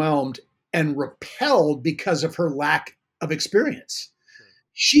overwhelmed and repelled because of her lack of experience.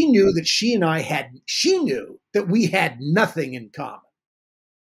 She knew that she knew that we had nothing in common.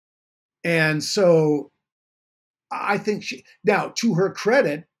 And so I think now to her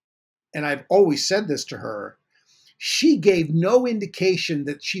credit, and I've always said this to her, she gave no indication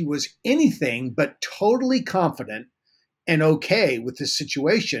that she was anything but totally confident and okay with this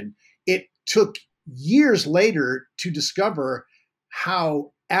situation. It took years later to discover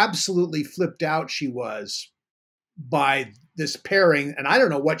how absolutely flipped out she was by this pairing. And I don't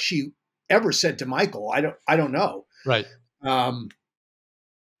know what she ever said to Michael. I don't know. right. Um,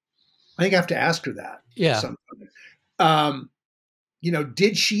 I think I have to ask her that Yeah. sometime.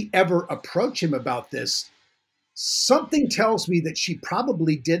 Did she ever approach him about this? Something tells me that she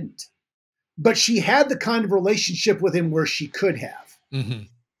probably didn't, but she had the kind of relationship with him where she could have. Hmm.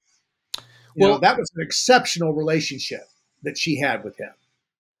 Well, That was an exceptional relationship that she had with him.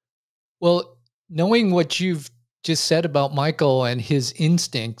 well, knowing what you've just said about Michael and his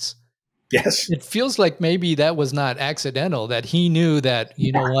instincts, Yes. it feels like maybe that was not accidental, that he knew that,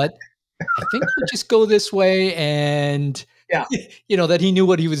 you know what, I think we'll just go this way. And, Yeah. that he knew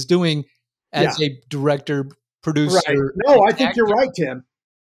what he was doing Yeah. as a director, Right. producer, No, I think you're actor. right, Tim.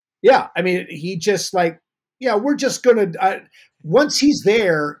 Yeah. I mean, he just we're just going to, once he's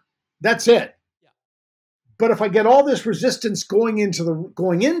there, that's it. But if I get all this resistance going into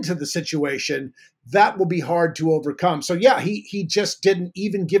the situation, that will be hard to overcome. So yeah, he just didn't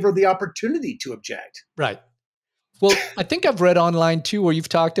even give her the opportunity to object. Right. Well, I think I've read online too, where you've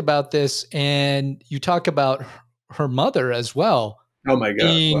talked about this and you talk about her mother as well, Oh my God.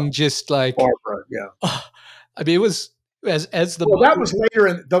 Well, being just like, Barbara, yeah. I mean, it was as the Well, that mother. was later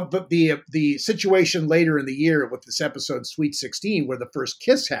in the situation later in the year with this episode Sweet 16 where the first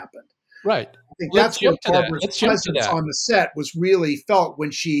kiss happened. Right. I think Let's that's where jump to that. Barbara's Let's jump to presence that. on the set was really felt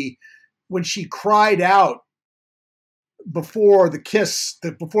when she cried out before the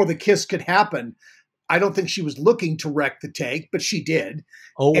kiss could happen. I don't think she was looking to wreck the take, but she did.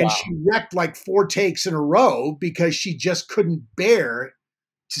 Oh, And wow. she wrecked like 4 takes in a row because she just couldn't bear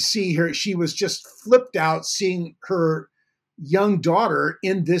to see her. She was just flipped out seeing her young daughter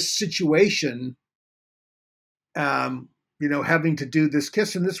in this situation, having to do this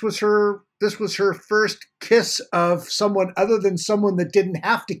kiss. And this was her first kiss of someone other than someone that didn't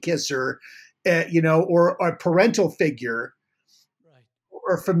have to kiss her, or a parental figure Right.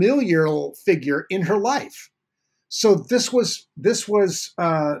 or familial figure in her life. So this was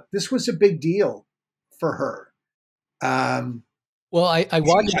a big deal for her. Well, I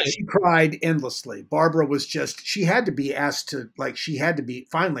watched it. She cried endlessly. Barbara was she had to be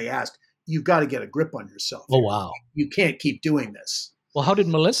finally asked, you've got to get a grip on yourself. Oh, Here. wow. You can't keep doing this. Well, how did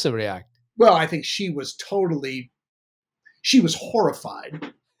Melissa react? Well, I think she was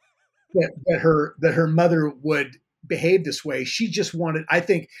horrified that her mother would behave this way. She just wanted, I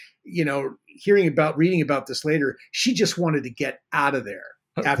think, reading about this later, she just wanted to get out of there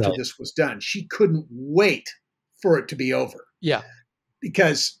after Right. this was done. She couldn't wait for it to be over. Yeah.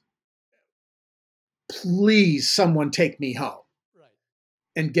 Because please, someone take me home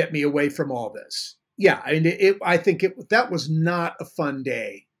and get me away from all this. Yeah, I mean, I think that was not a fun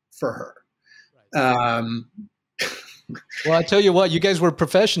day for her. Well, I tell you what, you guys were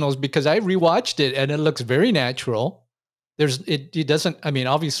professionals because I rewatched it and it looks very natural. It doesn't, I mean,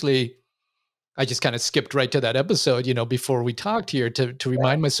 obviously I just kind of skipped right to that episode, before we talked here to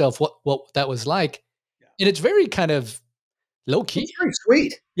remind myself what that was like. Yeah. And it's very kind of low key. It's very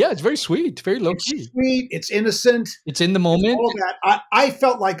sweet. Yeah, it's very sweet. Very low It's key. sweet. It's innocent. It's in the moment. All that. I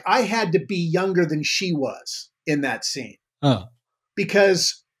felt like I had to be younger than she was in that scene.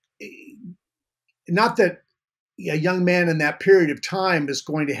 Because not that a young man in that period of time is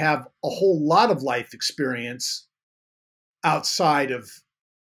going to have a whole lot of life experience outside of,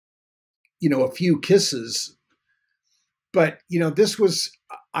 a few kisses. but this was,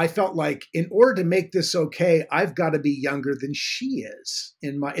 I felt like in order to make this okay, I've got to be younger than she is.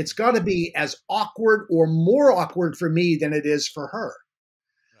 It's got to be as awkward or more awkward for me than it is for her.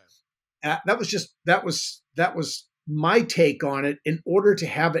 That was my take on it, in order to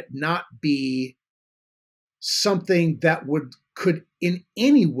have it not be something that could in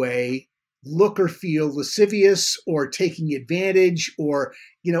any way look or feel lascivious or taking advantage or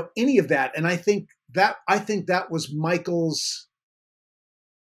any of that. And I think that was Michael's.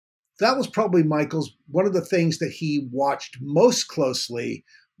 That was probably Michael's, one of the things that he watched most closely,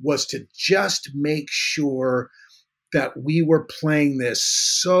 was to just make sure that we were playing this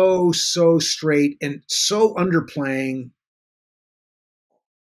so straight and so underplaying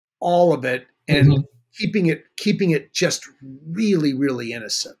all of it, and keeping it just really, really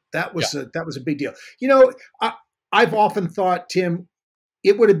innocent. That was a big deal. I've often thought, Tim,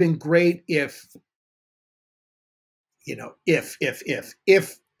 it would have been great if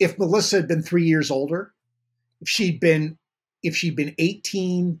Melissa had been 3 years older, if she'd been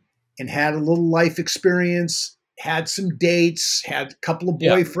 18 and had a little life experience, had some dates, had a couple of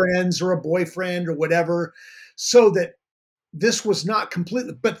boyfriends or a boyfriend or whatever, so that this was not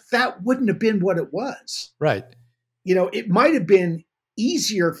completely, but that wouldn't have been what it was. Right. It might have been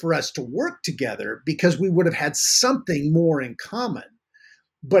easier for us to work together because we would have had something more in common,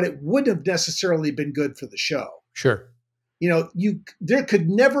 but it wouldn't have necessarily been good for the show. Sure. There could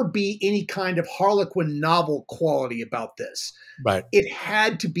never be any kind of Harlequin novel quality about this. Right. It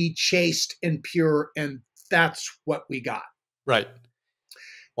had to be chaste and pure, and that's what we got. Right.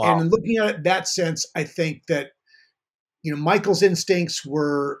 Wow. And in looking at it in that sense, I think that, Michael's instincts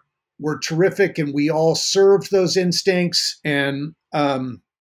were terrific, and we all served those instincts. And I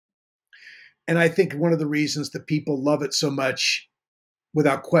think one of the reasons that people love it so much,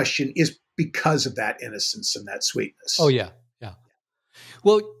 without question, is because of that innocence and that sweetness. Oh, yeah. Yeah.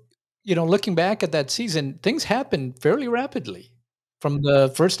 Well, looking back at that season, things happened fairly rapidly, from the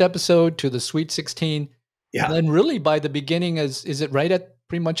first episode to the Sweet 16. Yeah. And then really by the beginning, is it right at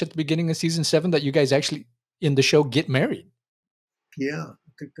pretty much at the beginning of season 7 that you guys actually in the show get married? Yeah.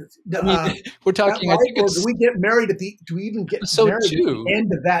 We're talking, right? I think do we get married do we even get married at the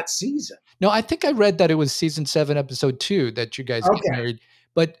end of that season? No, I think I read that it was season 7, episode 2 that you guys get married.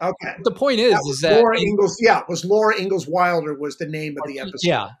 But the point is that Laura Ingles, it was Laura Ingles Wilder was the name of the episode.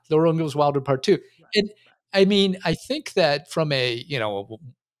 Yeah, Laura Ingles Wilder part 2. Right. And I mean, I think that from a,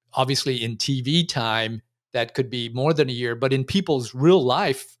 obviously in TV time, that could be more than a year, but in people's real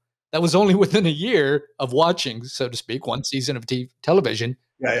life, that was only within a year of watching, so to speak, one season of television,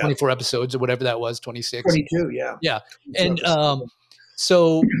 24 episodes or whatever that was, 26. 22, yeah. Yeah. And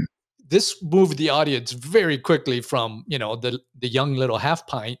so this moved the audience very quickly from, the young little half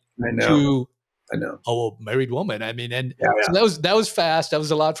pint to a married woman. I mean, and so that was fast. That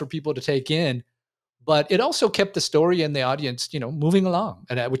was a lot for people to take in, but it also kept the story and the audience, moving along,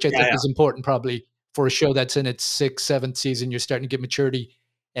 and which I think is important probably for a show that's in its 6th, 7th season. You're starting to get maturity,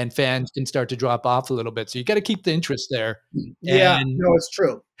 and fans can start to drop off a little bit. So you got to keep the interest there. Yeah, no, it's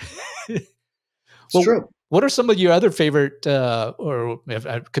true. It's true. What are some of your other favorite, or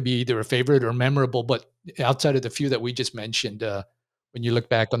it could be either a favorite or memorable, but outside of the few that we just mentioned, when you look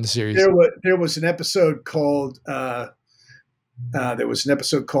back on the series? There was an episode called The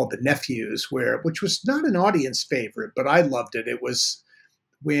Nephews, which was not an audience favorite, but I loved it. It was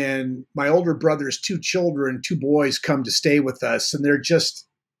when my older brother's 2 children, 2 boys, come to stay with us, and they're just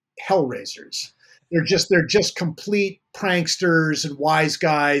hellraisers. They're just complete pranksters and wise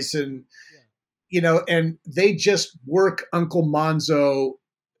guys, and and they just work Uncle Monzo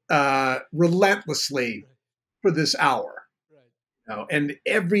relentlessly for this hour. And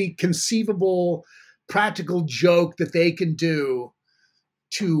every conceivable practical joke that they can do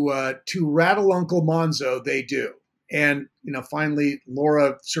to rattle Uncle Monzo, they do. And finally,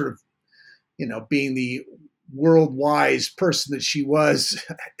 Laura, sort of, being the world wise person that she was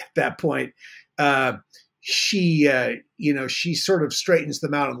at that point, she sort of straightens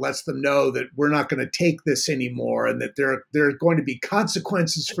them out and lets them know that we're not going to take this anymore, and that there are going to be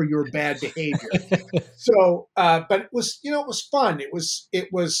consequences for your bad behavior. So, but it was fun. It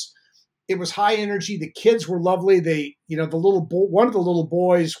was high energy. The kids were lovely. They, one of the little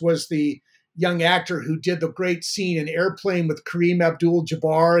boys was the young actor who did the great scene in Airplane with Kareem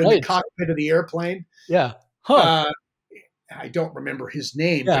Abdul-Jabbar in the cockpit of the airplane. Yeah. Huh. I don't remember his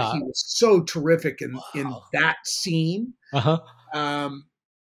name, but he was so terrific in that scene. And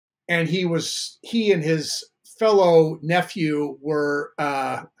he and his fellow nephew were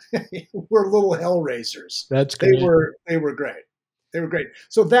little hellraisers. That's great. They were great. They were great.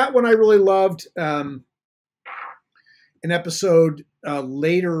 So that one I really loved. an episode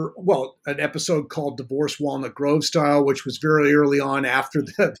later, well, an episode called Divorce Walnut Grove Style, which was very early on after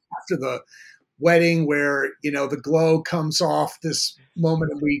the wedding, where, you know, the glow comes off this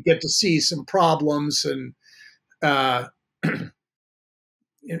moment and we get to see some problems, and uh,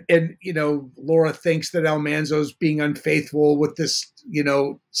 and you know, Laura thinks that Almanzo's being unfaithful with this, you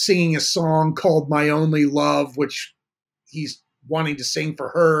know, singing a song called My Only Love, which he's wanting to sing for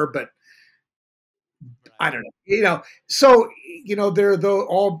her, but I don't know, you know. So, you know, there are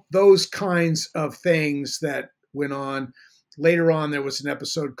all those kinds of things that went on. Later on, there was an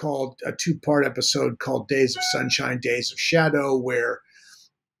episode called a two-part episode called Days of Sunshine, Days of Shadow, where,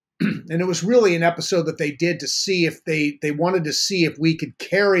 and it was really an episode that they did to see if they wanted to see if we could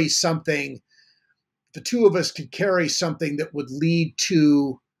carry something, the two of us could carry something that would lead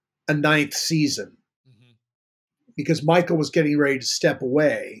to a ninth season, because Michael was getting ready to step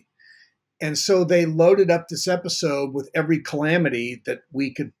away. And so they loaded up this episode with every calamity that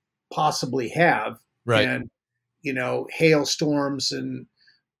we could possibly have. Right. And, you know, hailstorms and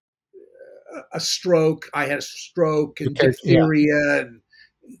a stroke. I had a stroke and diphtheria, and,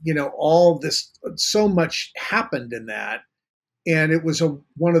 you know, all this, so much happened in that. And it was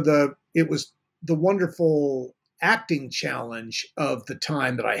it was the wonderful acting challenge of the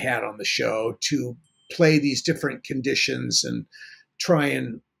time that I had on the show, to play these different conditions and try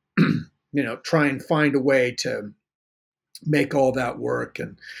and, try and find a way to make all that work.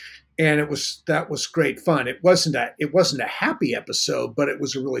 And that was great fun. It wasn't a happy episode, but it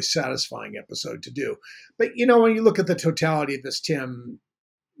was a really satisfying episode to do. But, you know, when you look at the totality of this, Tim,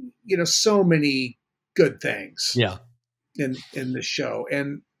 you know, so many good things in the show,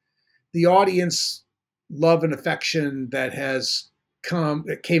 and the audience love and affection that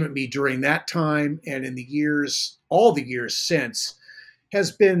came at me during that time and in all the years since,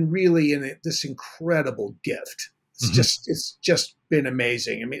 has been really this incredible gift. It's just been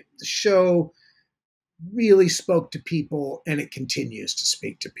amazing. I mean, the show really spoke to people, and it continues to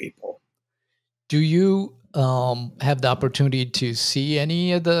speak to people. Do you have the opportunity to see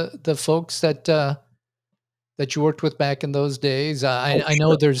any of the folks that you worked with back in those days? I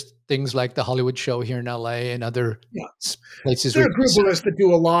know there's things like the Hollywood Show here in LA and other places. There are a group of us that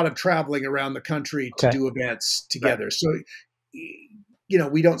do a lot of traveling around the country to do events together. Right. So, you know,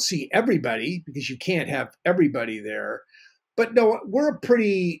 we don't see everybody because you can't have everybody there. But no, we're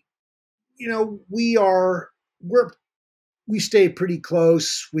pretty, you know, we stay pretty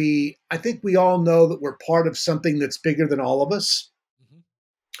close. I think we all know that we're part of something that's bigger than all of us.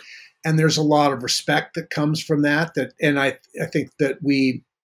 And there's a lot of respect that comes from that. And I think that we've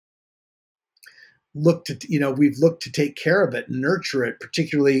looked to take care of it and nurture it,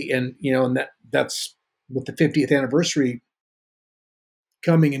 particularly and that's with the 50th anniversary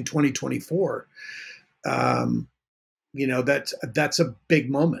coming in 2024. You know, that's a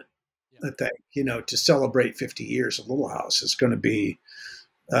big moment. I think, you know, to celebrate 50 years of Little House is going to be,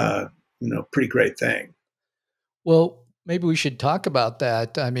 pretty great thing. Well, maybe we should talk about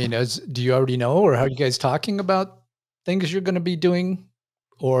that. I mean, do you already know, or are you guys talking about things you're going to be doing,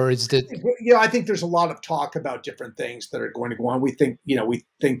 or is it? Yeah, I think there's a lot of talk about different things that are going to go on. We think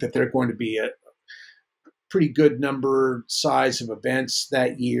that they're going to be a pretty good size of events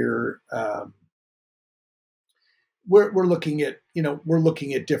that year. We're looking at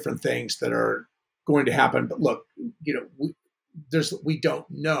different things that are going to happen. But look, you know, we don't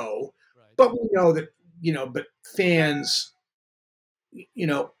know, but we know that, you know, but fans, you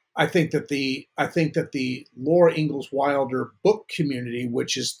know, I think that the Laura Ingles Wilder book community,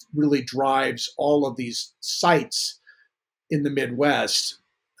 which really drives all of these sites in the Midwest,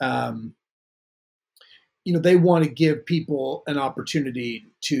 you know, they want to give people an opportunity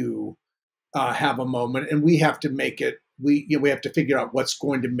to have a moment, and we have to make it. We have to figure out what's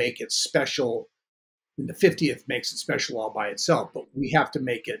going to make it special. And the 50th makes it special all by itself, but we have to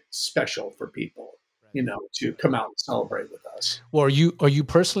make it special for people, you know, to come out and celebrate with us. Well, are you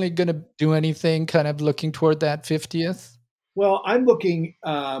personally going to do anything kind of looking toward that 50th? Well, I'm working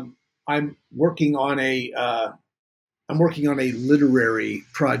on a literary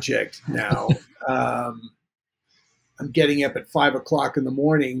project now. I'm getting up at 5 o'clock in the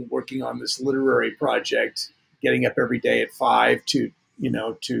morning, working on this literary project, getting up every day at 5 to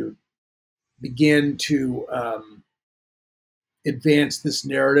begin to advance this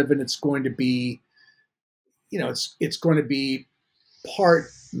narrative. And it's going to be, you know, it's going to be part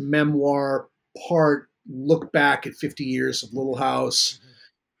memoir, part look back at 50 years of Little House.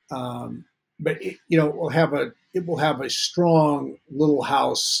 But it will have a strong Little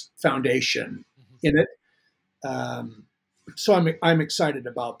House foundation in it. So I'm excited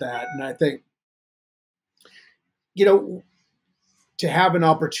about that, and I think you know, to have an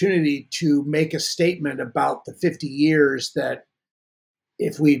opportunity to make a statement about the 50 years that,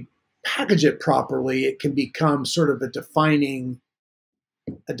 if we package it properly, it can become sort of a defining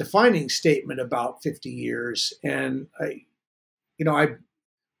statement about 50 years. And I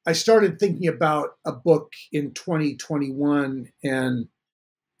started thinking about a book in 2021, and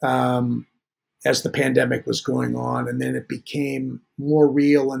as the pandemic was going on, and then it became more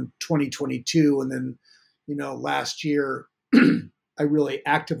real in 2022, and then last year I really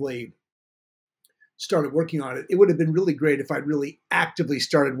actively started working on it. It would have been really great if I'd really actively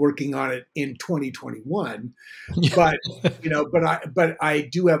started working on it in 2021, but I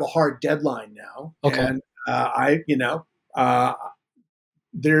do have a hard deadline now, Okay. and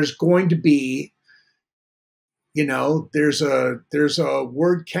there's going to be, there's a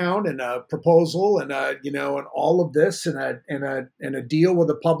word count and a proposal and and all of this and a deal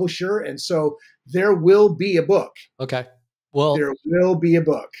with a publisher, and so there will be a book. Okay. Well, there will be a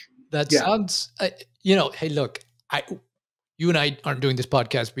book. That sounds, hey, look, you and I aren't doing this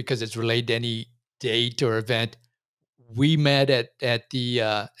podcast because it's related to any date or event. We met at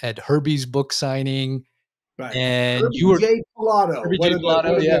Herbie's book signing. Right. And Herbie you were J. Pilato. Herbie J.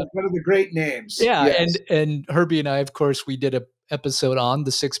 Pilato, one of the great names. Yeah. Yes. And Herbie and I, of course, we did a episode on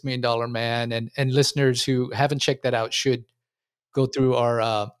the $6 Million Man, and listeners who haven't checked that out should go through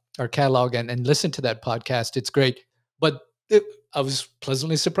our catalog and listen to that podcast. It's great. But I was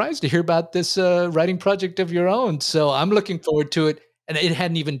pleasantly surprised to hear about this writing project of your own. So I'm looking forward to it. And it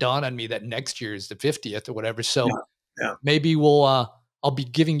hadn't even dawned on me that next year is the 50th or whatever. So maybe I'll be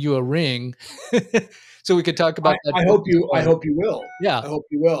giving you a ring so we could talk about that. I hope you will. Yeah. I hope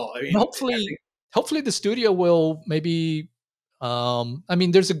you will. I mean, hopefully the studio will maybe,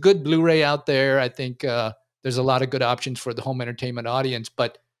 there's a good Blu-ray out there. I think there's a lot of good options for the home entertainment audience,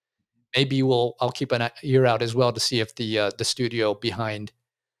 but maybe I'll keep an ear out as well to see if the studio behind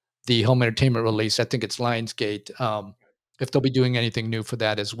the home entertainment release, I think it's Lionsgate, if they'll be doing anything new for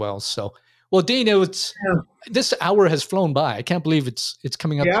that as well. So, well, Dean, this hour has flown by. I can't believe it's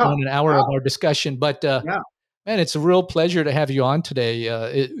coming up on an hour of our discussion, but man, it's a real pleasure to have you on today.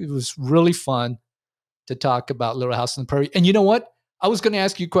 It was really fun to talk about Little House on the Prairie. And you know what? I was going to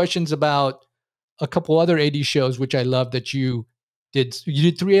ask you questions about a couple other 80s shows, which I love that you did.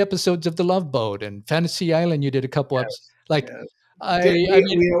 You did 3 episodes of The Love Boat, and Fantasy Island. You did a couple episodes.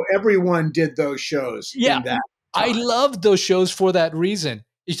 Everyone did those shows. Yeah, in that I loved those shows for that reason.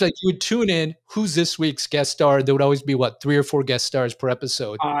 It's like you would tune in. Who's this week's guest star? There would always be 3 or 4 guest stars per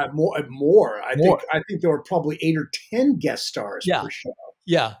episode. More. I think there were probably 8 or 10 guest stars per show.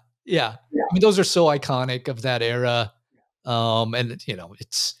 Yeah. I mean, those are so iconic of that era, and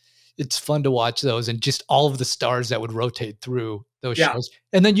it's fun to watch those and just all of the stars that would rotate through those shows.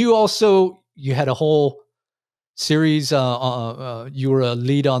 And then you had a whole series. You were a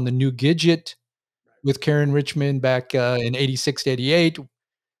lead on the new Gidget with Caryn Richman back in 86 to 88.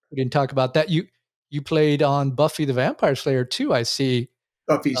 We didn't talk about that. You played on Buffy the Vampire Slayer too, I see.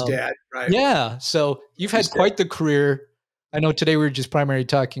 Buffy's dad, right? Yeah. So you've had quite the career. I know today we were just primarily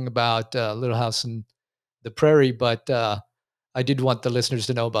talking about Little House on the Prairie, but I did want the listeners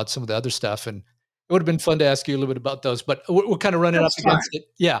to know about some of the other stuff, and it would have been fun to ask you a little bit about those, but we're kind of running up against it.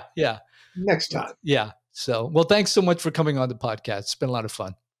 Yeah. Next time. Yeah. So, well, thanks so much for coming on the podcast. It's been a lot of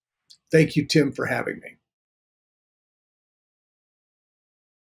fun. Thank you, Tim, for having me.